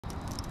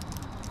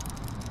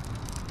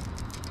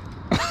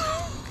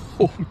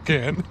Oh,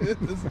 Ken.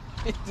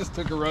 He just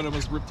took a run,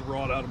 almost ripped the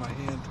rod out of my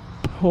hand.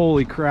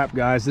 Holy crap,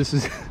 guys! This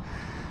is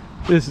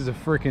a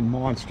freaking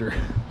monster.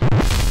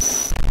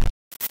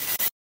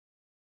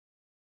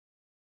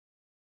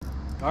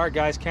 All right,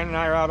 guys. Ken and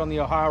I are out on the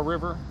Ohio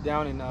River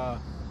down in the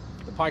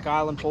Pike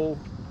Island Pool.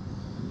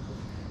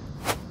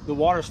 The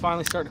water's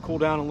finally starting to cool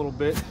down a little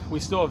bit. We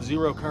still have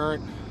zero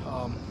current.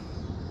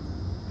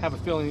 Have a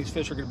feeling these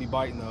fish are going to be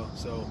biting though,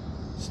 so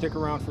stick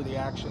around for the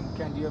action.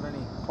 Ken, do you have any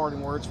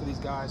parting words for these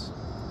guys?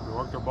 We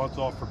worked our butts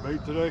off for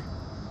bait today.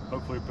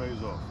 Hopefully it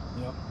pays off.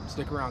 Yep.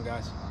 Stick around,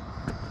 guys.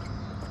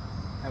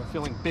 I have a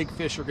feeling big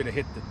fish are going to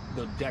hit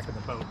the deck of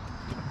the boat.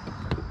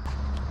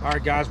 All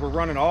right, guys, we're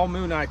running all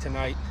Mooneye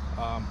tonight.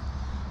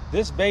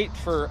 This bait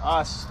for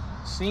us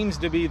seems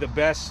to be the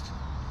best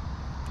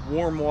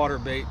warm water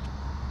bait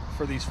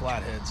for these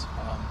flatheads.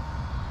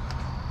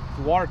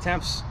 The water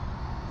temps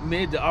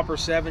mid to upper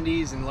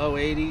 70s and low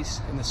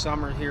 80s in the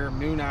summer here.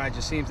 Mooneye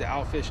just seems to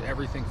outfish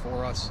everything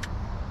for us.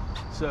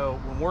 So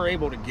when we're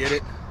able to get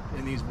it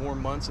in these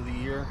warm months of the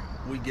year,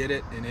 we get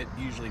it and it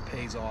usually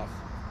pays off.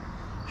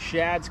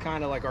 Shad's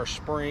kind of like our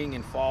spring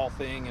and fall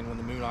thing, and when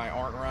the Mooneye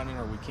aren't running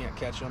or we can't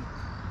catch them,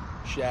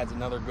 shad's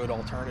another good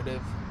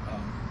alternative.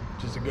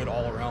 Just a good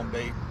all-around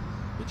bait.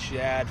 But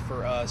shad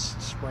for us,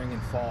 spring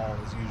and fall,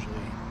 is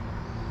usually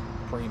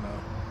primo.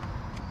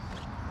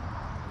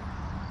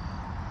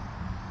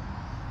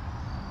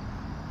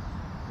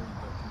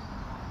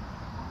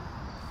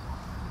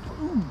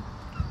 Ooh,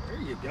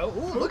 there you go.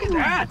 Ooh, look at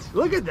that!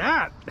 Look at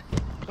that!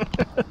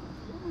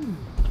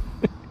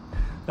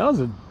 That was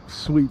a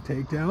sweet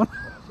takedown.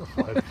 That's a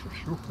flathead for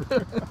sure.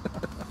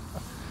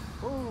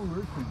 Oh,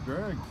 there's some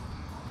drag.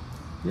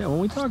 Yeah, when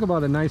we talk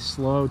about a nice,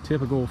 slow,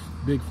 typical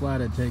big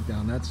flathead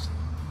takedown, that's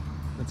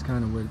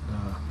kind of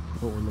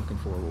what we're looking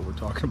for, what we're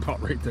talking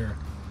about right there.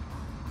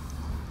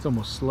 It's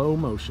almost slow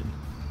motion.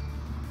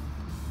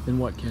 And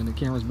what, Ken? The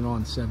camera's been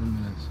on 7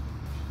 minutes.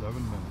 7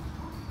 minutes.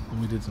 And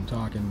we did some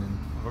talking. And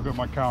Look at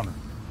my counter.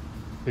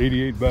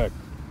 88 back.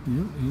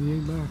 yep,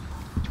 88 back.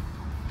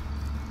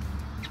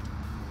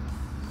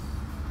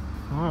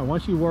 All right,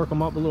 once you work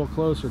them up a little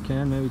closer,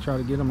 Ken, maybe try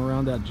to get them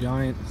around that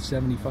giant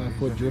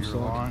 75-foot drift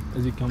sock.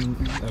 Is he coming?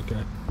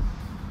 Okay.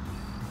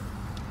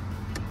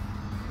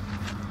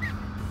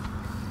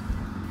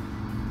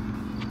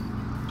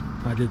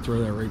 I did throw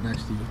that right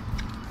next to you.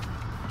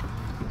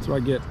 That's what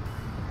I get.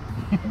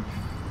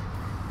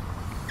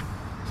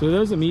 So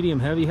those are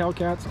medium heavy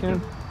Hellcats,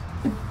 Ken?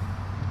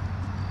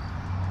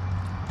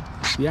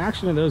 The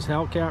action of those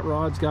Hellcat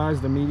rods,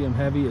 guys, the medium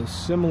heavy, is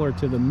similar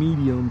to the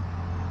medium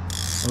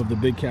of the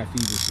Big Cat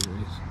Fever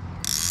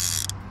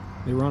series.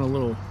 They run a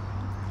little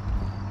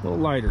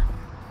lighter,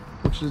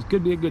 which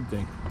could be a good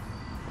thing.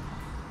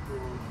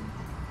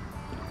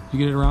 You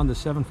get it around the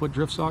 7-foot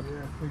drift sock? Yeah,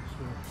 I think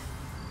so.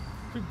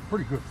 I think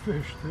pretty good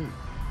fish too.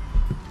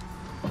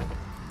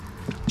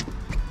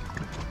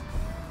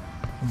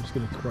 I'm just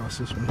gonna cross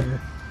this one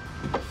here.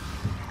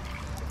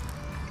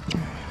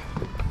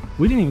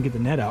 We didn't even get the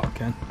net out,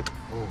 Ken.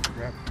 Oh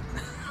crap.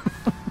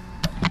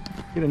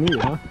 You're gonna need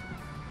it, huh?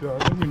 Yeah,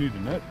 I think we need a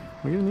net.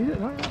 We're gonna need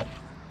it? All right.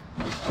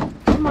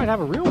 We might have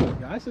a real one,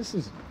 guys. This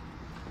is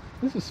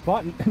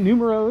spot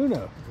numero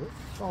uno.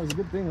 It's always a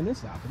good thing when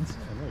this happens.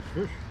 Yeah, nice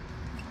fish.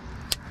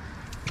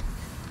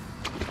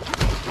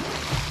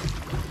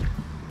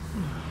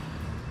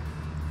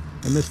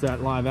 I missed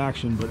that live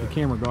action, but the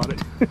camera got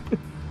it.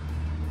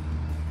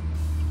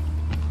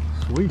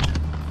 Sweet.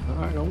 All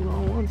right, hold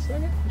on 1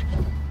 second.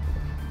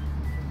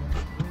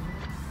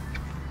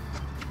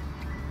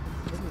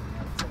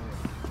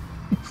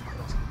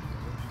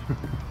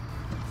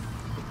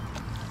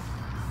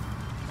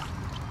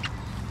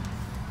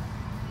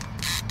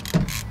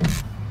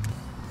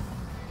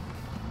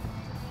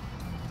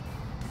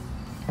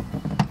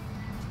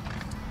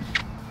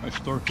 Nice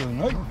start to the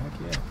night. Oh, heck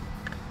yeah.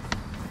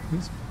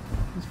 He's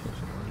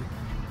pushing already.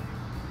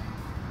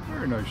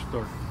 Very nice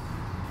start.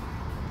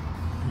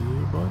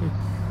 Yeah, buddy.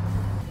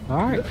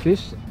 All right,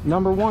 fish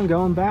number 1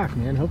 going back,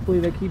 man. Hopefully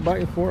they keep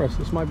biting for us.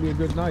 This might be a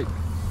good night.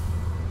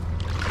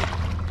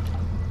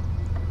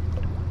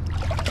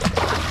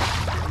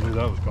 I knew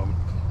that was coming.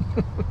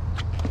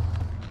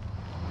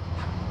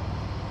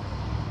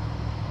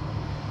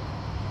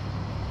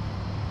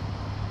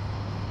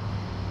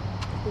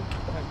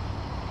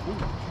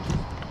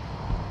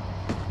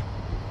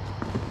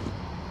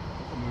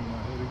 Move my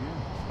head again.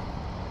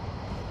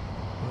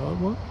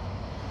 What?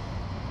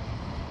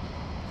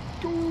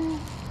 Oh,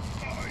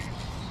 nice.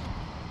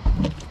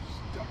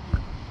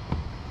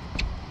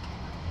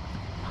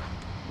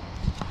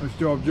 Nice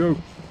job, Joe.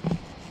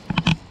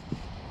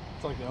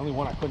 It's like the only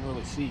one I couldn't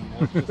really see, you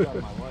know, it's just out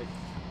of my light,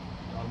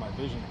 out of my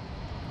vision.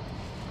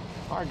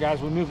 All right,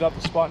 guys, we moved up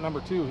to spot number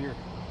 2 here.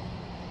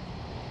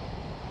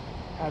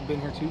 Haven't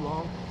been here too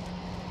long.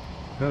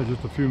 Yeah,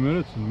 just a few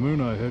minutes and the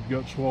Mooneye head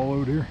got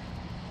swallowed here.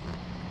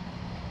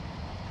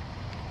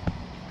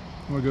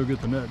 I'm gonna go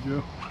get the net,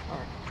 Joe. All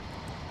right.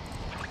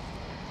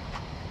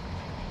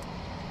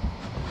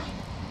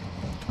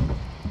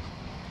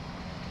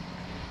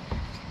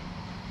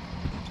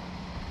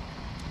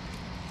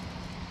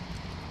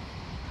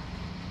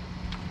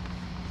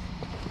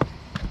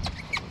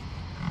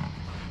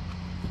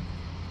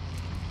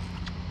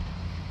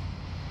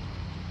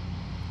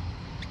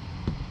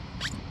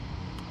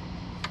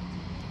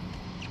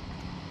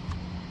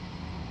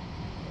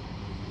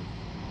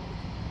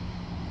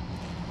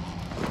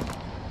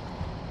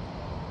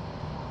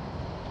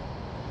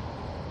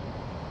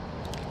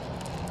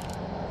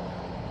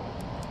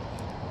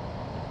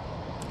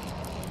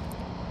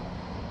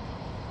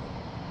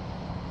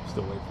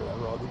 Still wait for that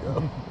rod to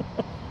go.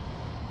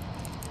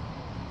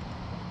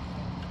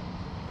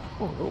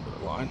 Oh, a little bit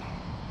of line.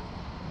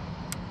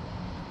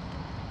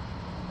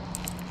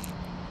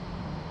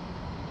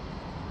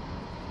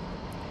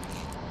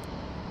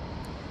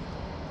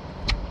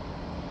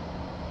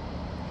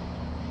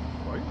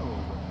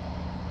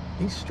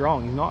 He's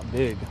strong. He's not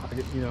big.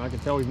 I can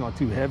tell he's not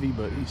too heavy,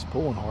 but he's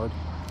pulling hard.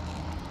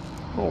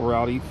 Little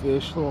rowdy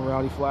fish, little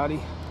rowdy flatty.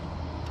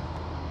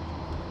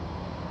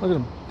 Look at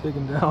him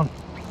digging down.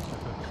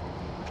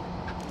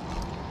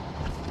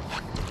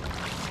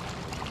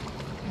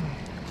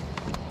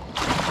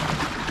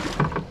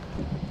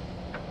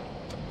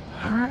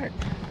 All right.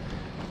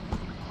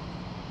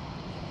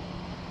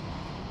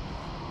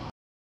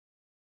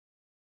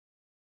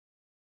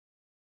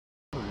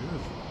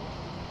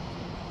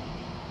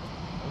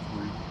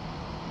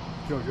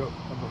 Go,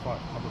 number five.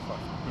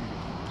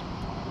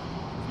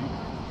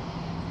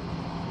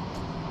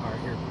 All right,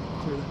 here,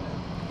 clear that down.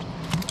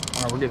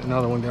 All right, we're getting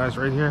another one, guys,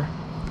 right here.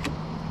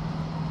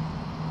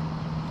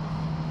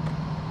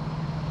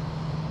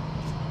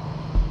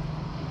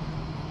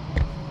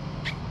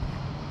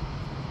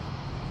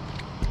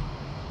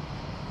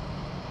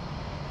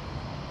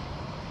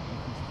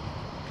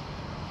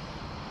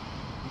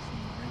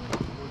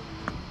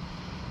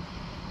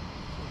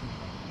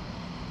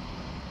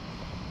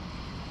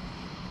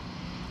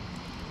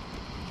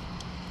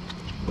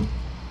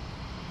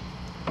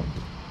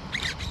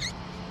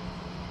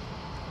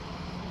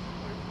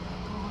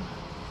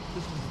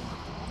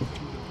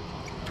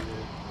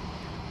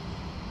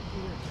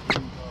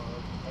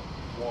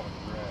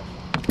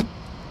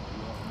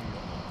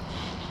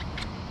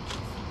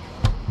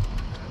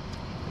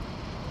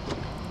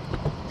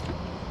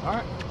 All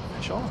right,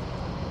 fish on.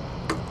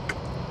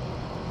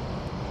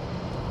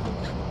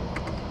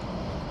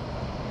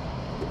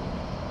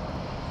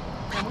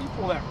 Man, will you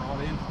pull that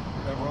rod in?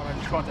 That rod I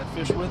just caught that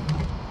fish with?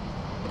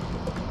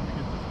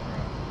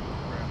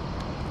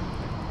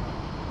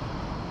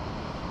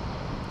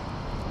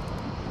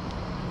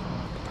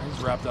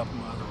 He's wrapped up in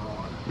my other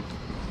rod.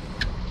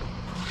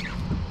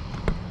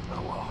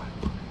 Oh well.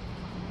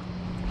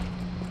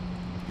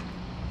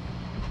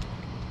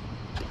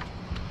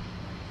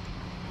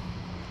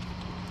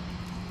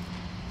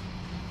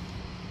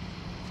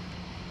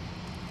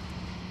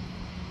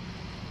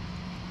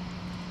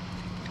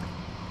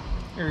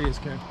 There he is,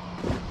 Ken.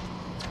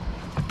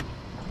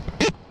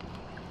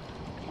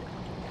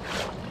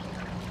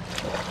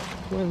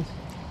 Twins.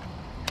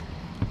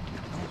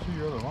 I don't see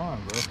your other line,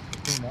 bro.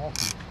 Put them off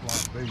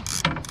your line bait.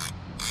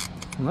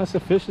 Unless the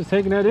fish is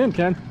taking that in,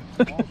 Ken.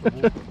 It's possible.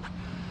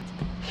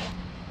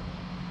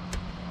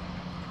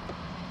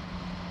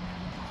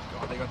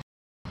 God, they got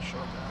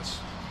sharp ass.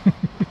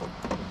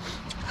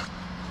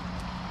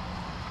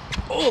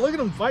 Oh, look at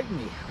him fighting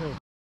me.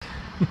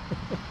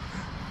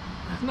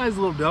 That's a nice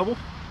little double.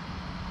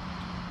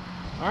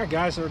 All right,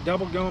 guys, so we're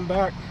double going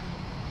back.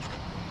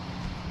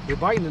 We're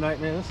biting tonight,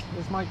 man.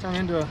 This might turn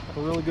into a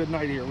really good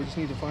night here. We just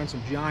need to find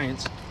some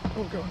giants.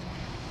 Oh, God.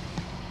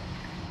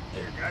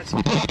 There, guys.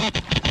 Oh, that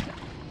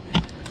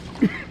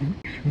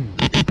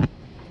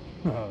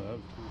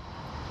was cool.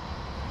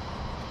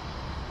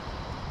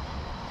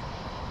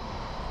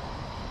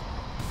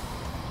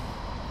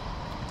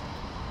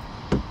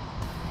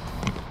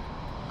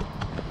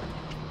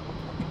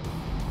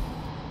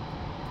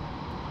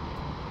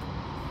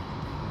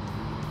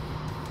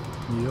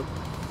 Yep.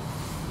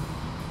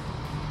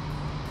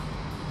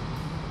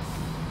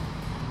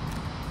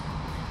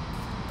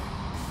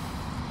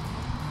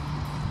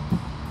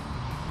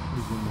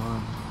 He's in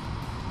line.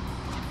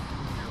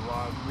 Your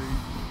live bait.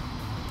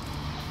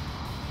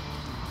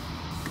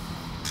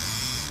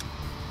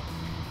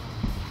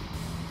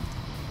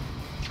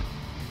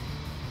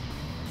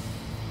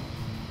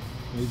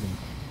 He's in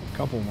a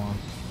couple lines.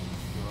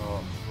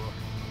 Oh, fuck.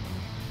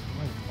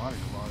 I think mighty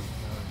live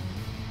tag.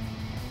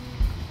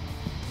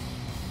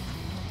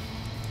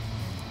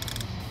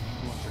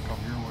 Wants to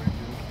come your way,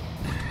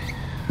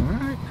 dude. All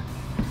right.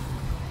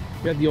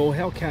 We got the old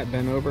Hellcat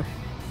bent over.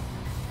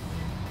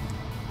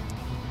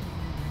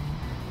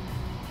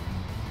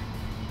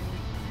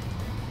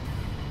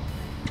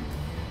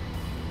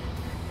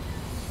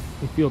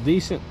 You feel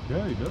decent?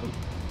 Yeah, he does.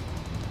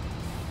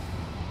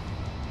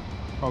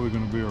 Probably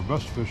going to be our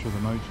best fish of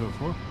the night so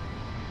far.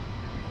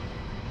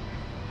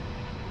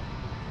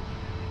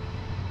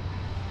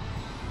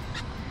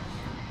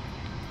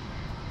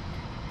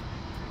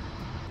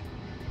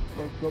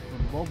 Fucked up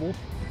the bubble.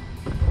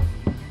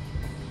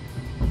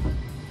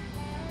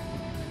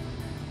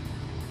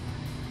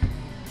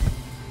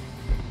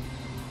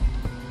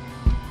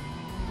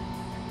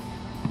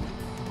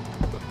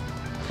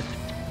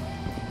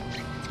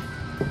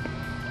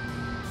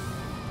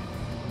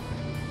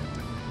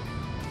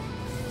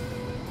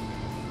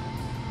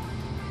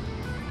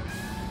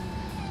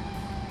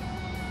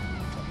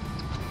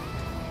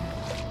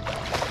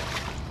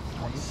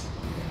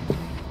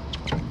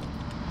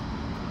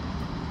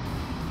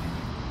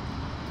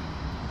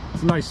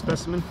 It's a nice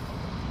specimen.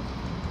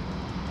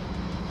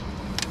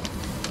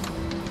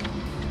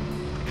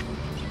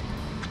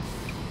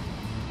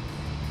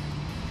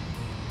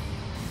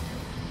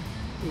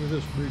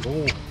 this big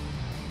hole.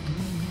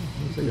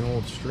 Looks like an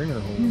old stringer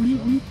hole or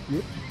something.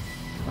 Yep.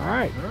 All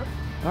right.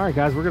 All right,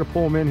 guys, we're going to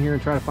pull them in here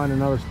and try to find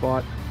another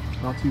spot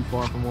not too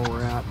far from where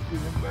we're at. Get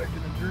him back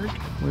in the drink.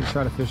 We're going to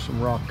try to fish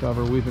some rock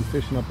cover. We've been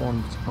fishing up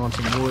on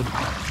some wood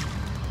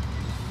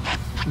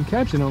and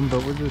catching them,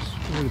 but we're going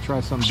to try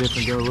something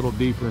different, go a little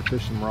deeper and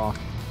fish some rock.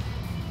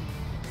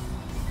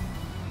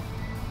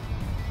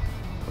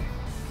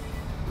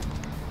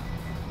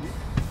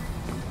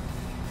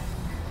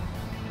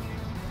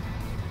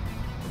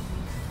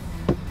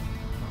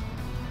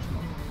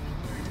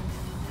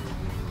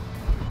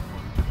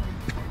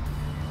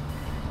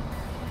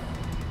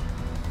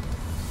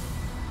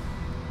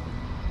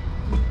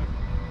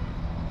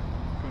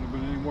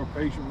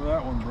 Patient with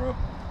that one, bro.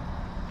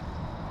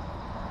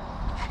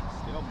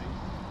 Still me.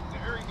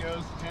 There he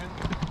goes, 10.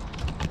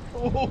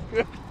 Oh,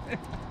 good.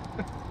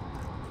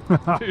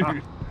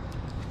 Dude.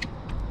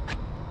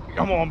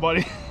 Come on,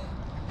 buddy.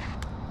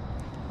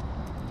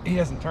 He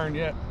hasn't turned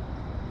yet.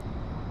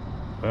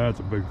 That's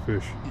a big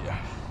fish. Yeah.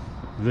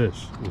 This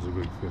is a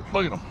big fish.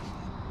 Look at him.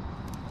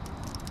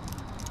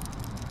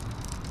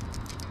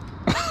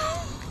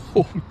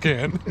 Oh,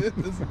 again.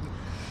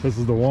 This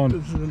is the one.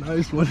 This is a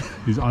nice one.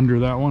 He's under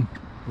that one.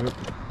 Yep.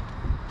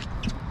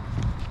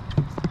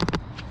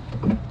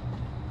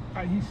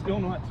 He's still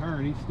not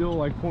turned. He's still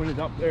like pointed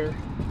up there.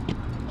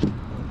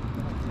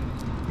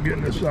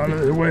 Getting this out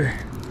of the way.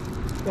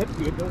 That's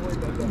good. Don't worry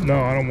about that.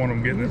 No, I don't want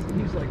him getting it.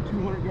 He's like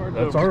 200 yards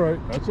That's over. all right.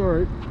 That's all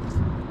right.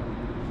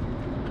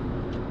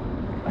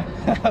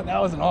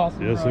 That was an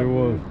awesome Yes, ride, it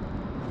was. dude.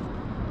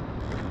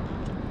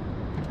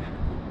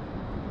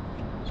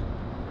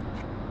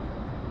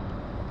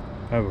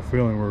 I have a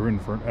feeling we're in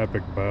for an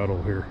epic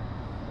battle here.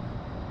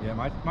 Yeah,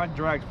 my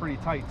drag's pretty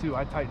tight too.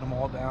 I tighten them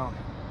all down.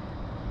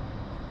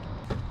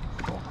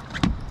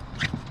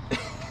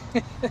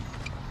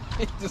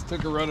 He just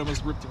took a run and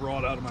almost ripped the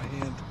rod out of my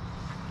hand.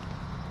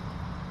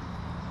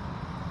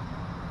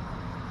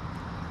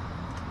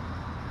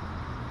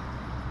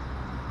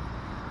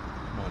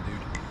 Come on,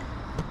 dude.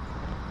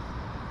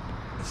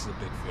 This is a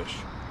big fish.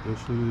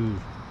 Yes, it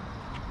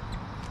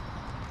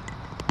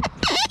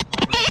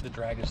is. The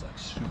drag is like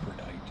super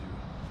tight too.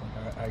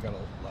 Like I gotta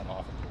let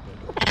off a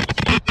little bit.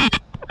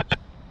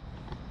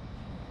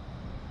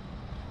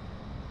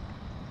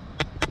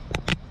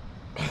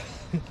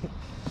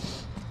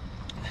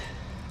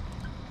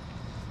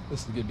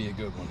 This is gonna be a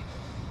good one.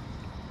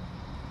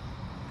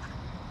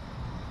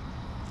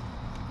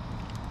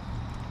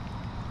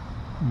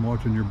 I'm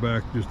watching your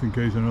back just in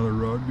case another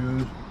rod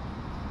goes.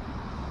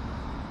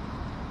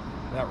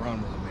 That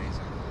run was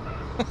amazing.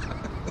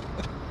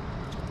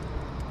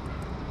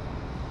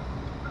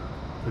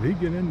 Did he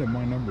get into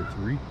my number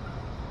 3?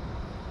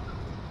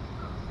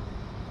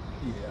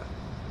 Yeah,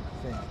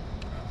 I think.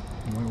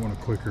 You might want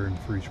to click her and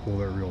free spool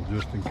that reel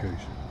just in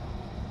case.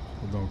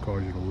 It don't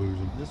cause you to lose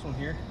him. This one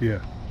here?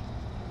 Yeah.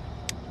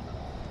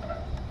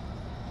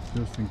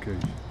 Just in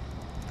case.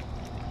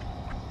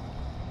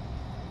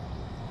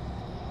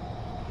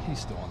 He's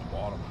still on the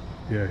bottom.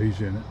 Yeah, he's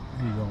in it.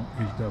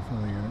 He's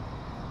definitely in it.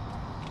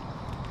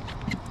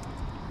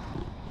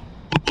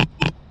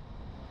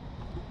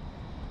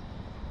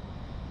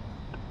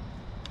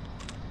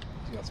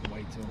 He's got some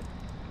weight to him.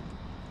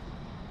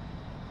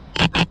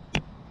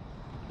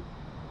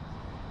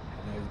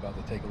 Now he's about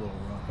to take a little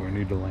run. We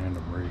need to land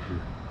him right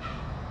here.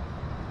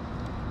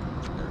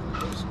 There he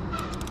goes.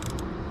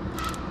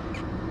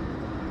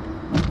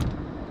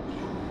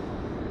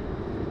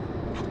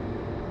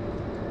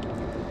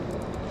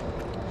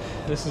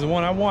 This is the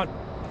one I want.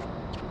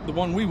 The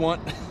one we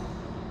want.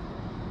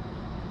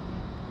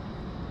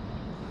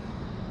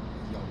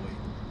 Y'all wait.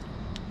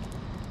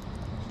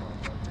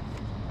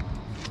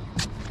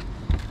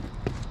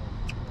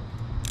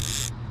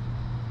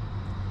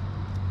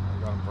 I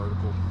got him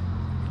vertical.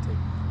 Let me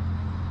take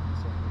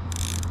this one.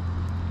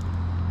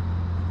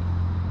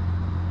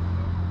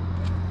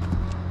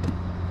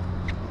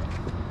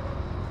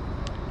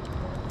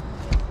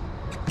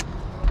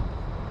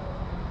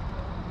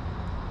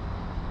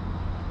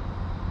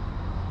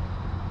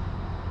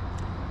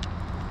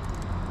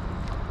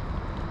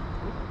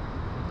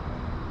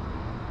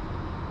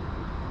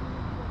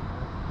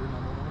 Your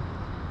number one.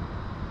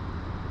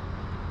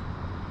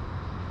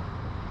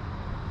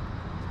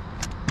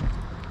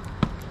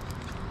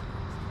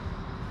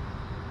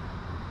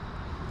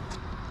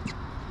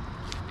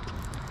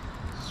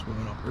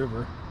 Swimming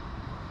upriver.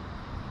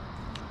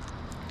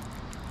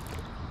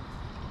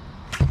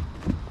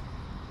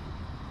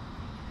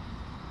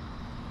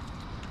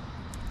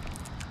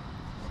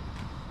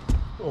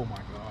 Oh my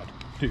God,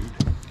 dude. Hold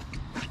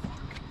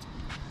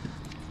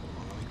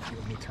on,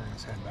 let me turn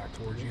his head back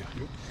towards you.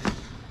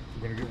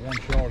 We're gonna get one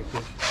shot at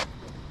this.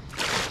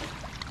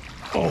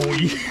 Oh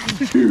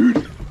yeah,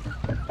 dude.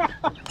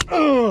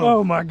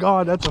 Oh my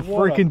God, that's a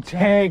What a freaking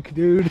tank,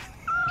 dude.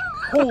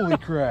 Holy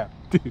crap.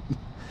 Dude,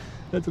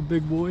 that's a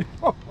big boy.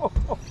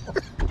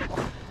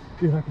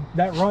 Dude,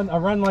 a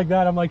run like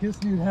that, I'm like, this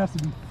dude has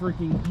to be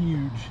freaking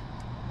huge.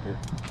 Here.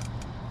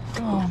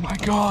 Oh my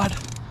God.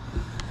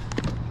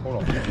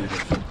 Hold on. Let me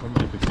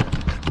get the camera.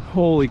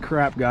 Holy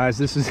crap, guys!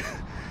 This is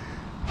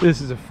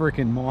a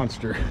freaking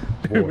monster.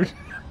 Boy.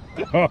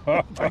 Oh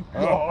my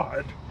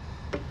God!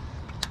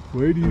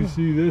 Wait till you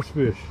see this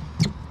fish.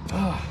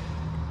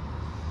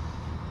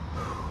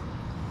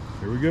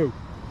 Here we go.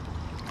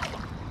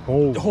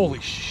 Holy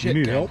shit!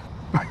 You need Ken. help?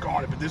 I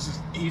got it, but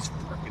he's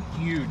freaking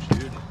huge,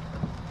 dude.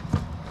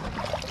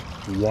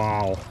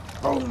 Wow.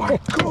 Oh my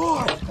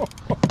God!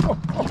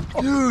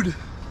 Dude!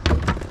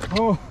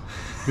 Oh.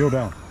 Kneel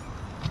down.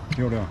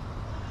 Kneel down.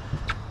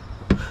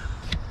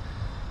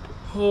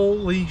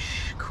 Holy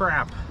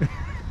crap!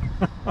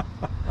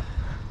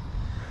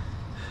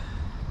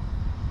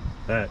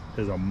 That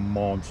is a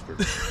monster.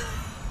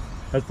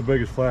 That's the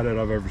biggest flathead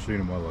I've ever seen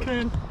in my life.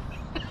 Ken.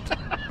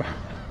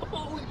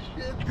 Holy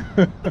shit!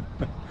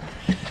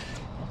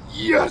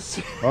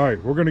 Yes! All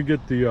right, we're gonna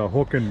get the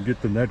hook and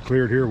get the net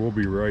cleared here. We'll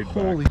be right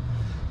Holy! back.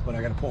 But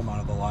I gotta pull him out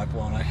of the live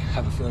well, and I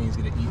have a feeling he's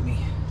gonna eat me.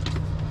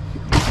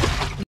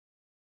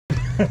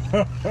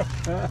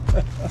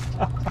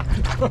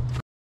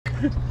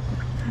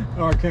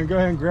 All right, Ken, go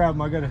ahead and grab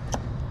him. I gotta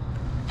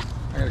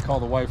call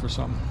the wife or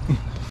something.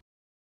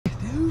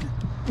 Dude.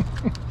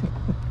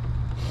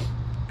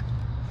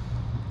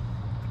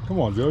 Come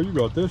on, Joe, you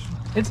got this.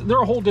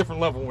 They're a whole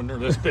different level when they're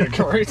this big,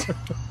 all right?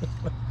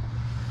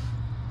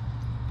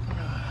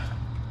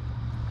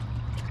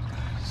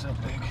 So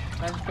big.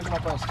 Can I just pick him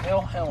up on his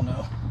tail? Hell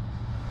no.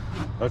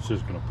 That's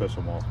just gonna piss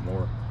him off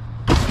more.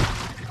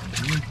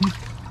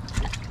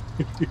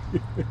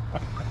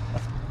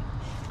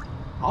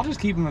 I'll just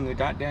keep him in the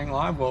goddamn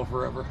live well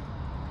forever.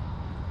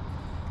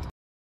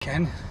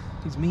 Ken,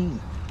 he's mean.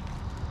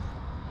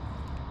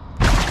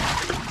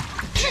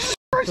 Jesus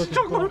Christ, he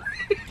took my, Look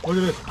at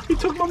this. he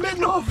took my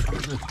mitten off.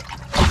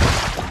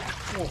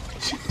 Oh,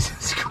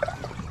 Jesus Christ.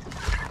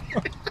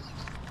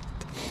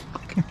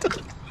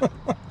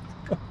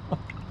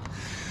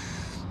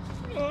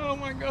 Oh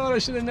my God, I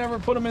should have never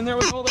put him in there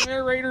with all the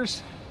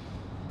aerators.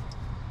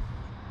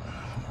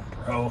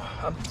 Bro,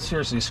 I'm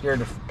seriously scared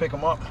to pick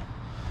him up.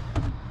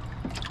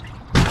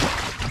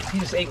 He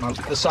just ate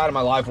the side of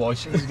my live well.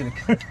 He's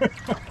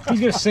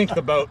gonna sink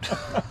the boat.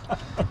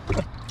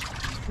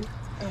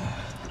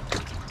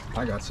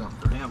 I got something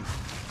for him.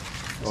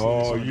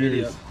 Oh,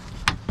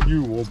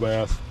 you will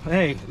bass.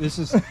 Hey, this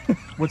is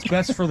what's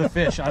best for the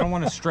fish. I don't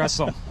want to stress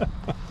them.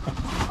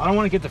 I don't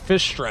want to get the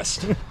fish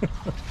stressed.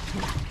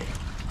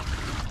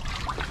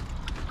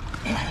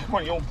 Come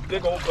on, you old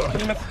big old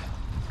behemoth.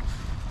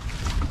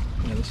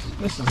 Yeah,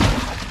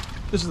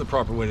 this is the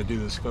proper way to do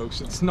this,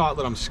 folks. It's not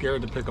that I'm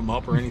scared to pick them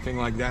up or anything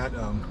like that.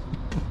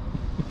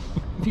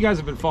 If you guys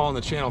have been following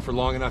the channel for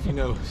long enough, you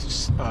know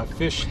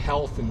fish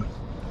health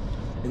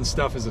and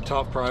stuff is a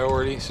top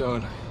priority.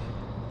 So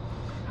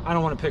I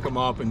don't want to pick them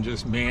up and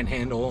just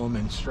manhandle them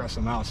and stress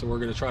them out. So we're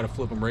going to try to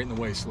flip them right in the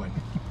waist sling.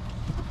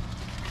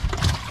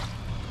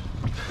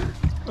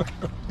 Do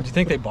you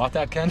think they bought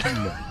that, Ken?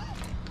 No.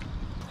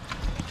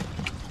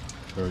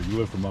 All right, you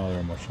lift them out of there.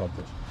 I'm gonna shut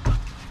this.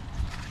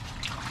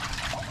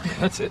 Yeah,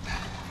 that's it.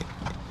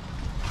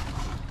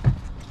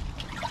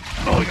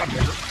 Oh, we got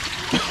bigger.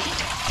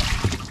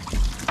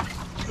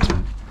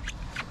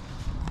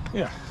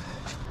 Yeah.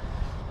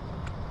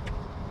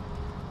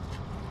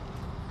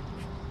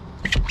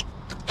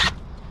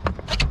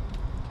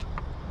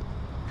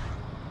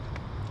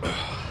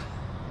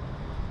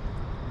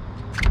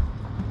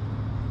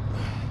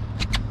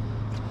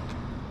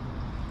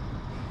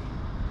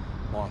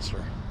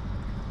 Monster.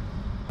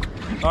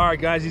 All right,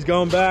 guys, he's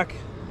going back.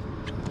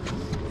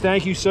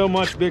 Thank you so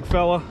much, big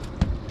fella.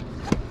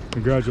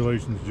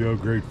 Congratulations, Joe.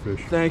 Great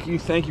fish. Thank you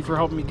for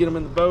helping me get him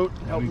in the boat,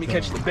 helping me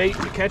catch the bait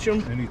to catch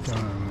him.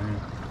 Anytime, man.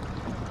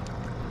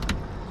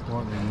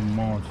 What a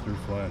monster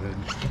flathead.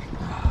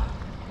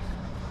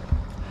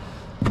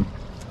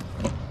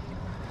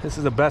 This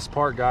is the best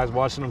part, guys,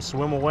 watching him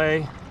swim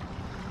away.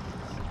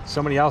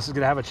 Somebody else is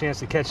gonna have a chance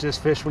to catch this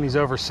fish when he's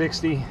over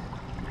 60.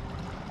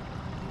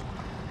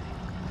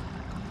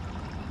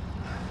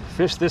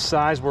 Fish this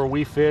size where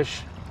we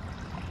fish,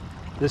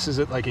 this is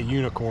like a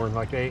unicorn.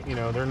 Like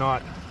they're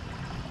not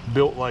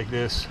built like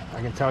this.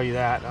 I can tell you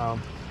that.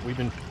 We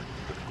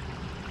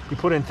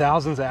put in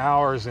thousands of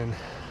hours, and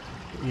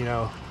we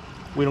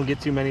don't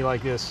get too many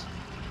like this.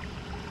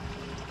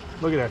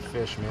 Look at that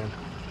fish, man.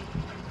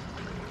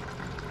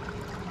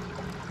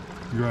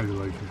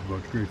 Congratulations,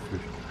 Buck. Great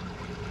fish.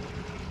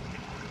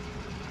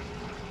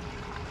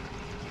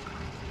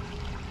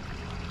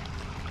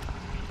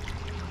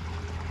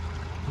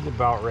 He's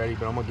about ready,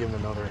 but I'm gonna give him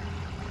another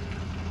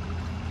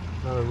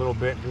little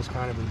bit and just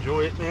kind of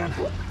enjoy it, man.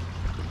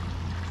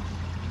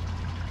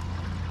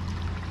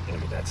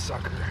 Look at that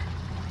sucker.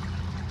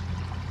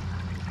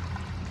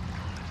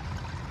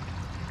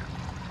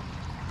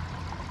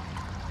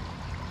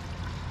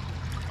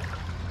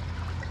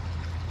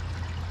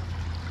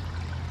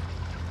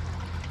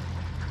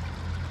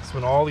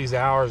 When all these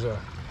hours of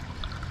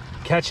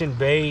catching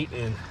bait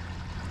and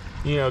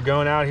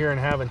going out here and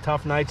having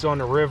tough nights on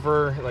the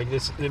river like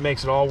this, it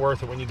makes it all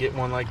worth it when you get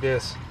one like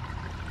this.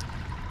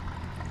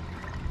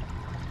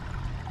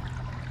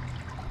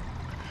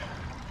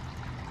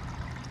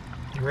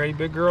 You ready,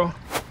 big girl?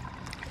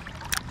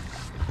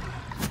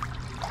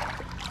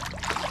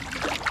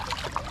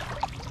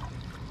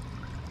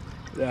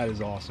 That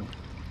is awesome.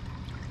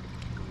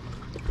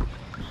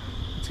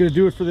 It's gonna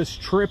do it for this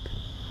trip.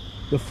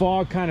 The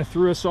fog kind of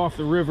threw us off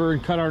the river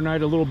and cut our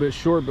night a little bit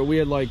short, but we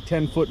had like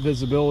 10-foot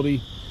visibility.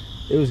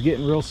 It was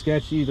getting real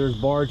sketchy. There's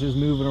barges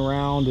moving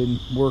around and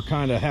we're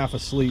kind of half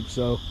asleep,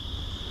 so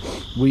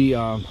we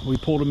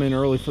pulled them in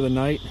early for the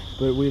night,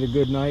 but we had a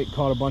good night,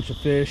 caught a bunch of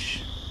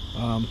fish,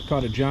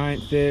 caught a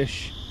giant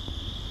fish.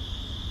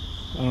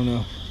 I don't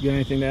know, you got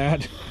anything to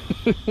add?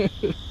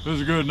 It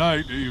was a good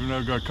night, even though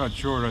it got cut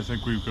short. I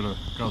think we could have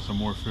got some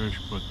more fish,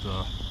 but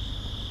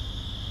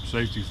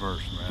safety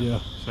first, man. Yeah.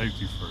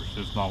 Safety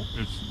first.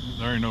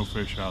 There ain't no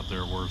fish out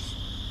there worth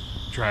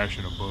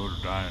trashing a boat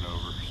or dying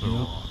over. So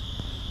Yeah.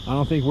 I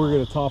don't think we're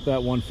gonna top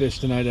that one fish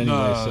tonight anyway.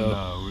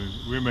 No,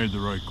 we made the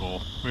right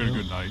call. We had a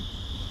good night.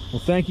 Well,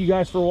 thank you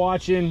guys for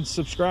watching.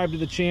 Subscribe to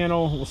the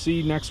channel. We'll see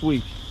you next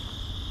week.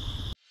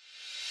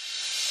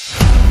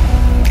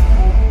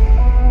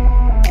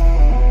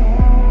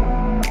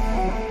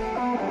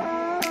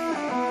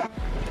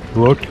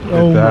 Look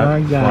at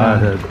that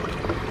flathead.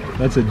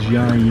 That's a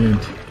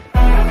giant.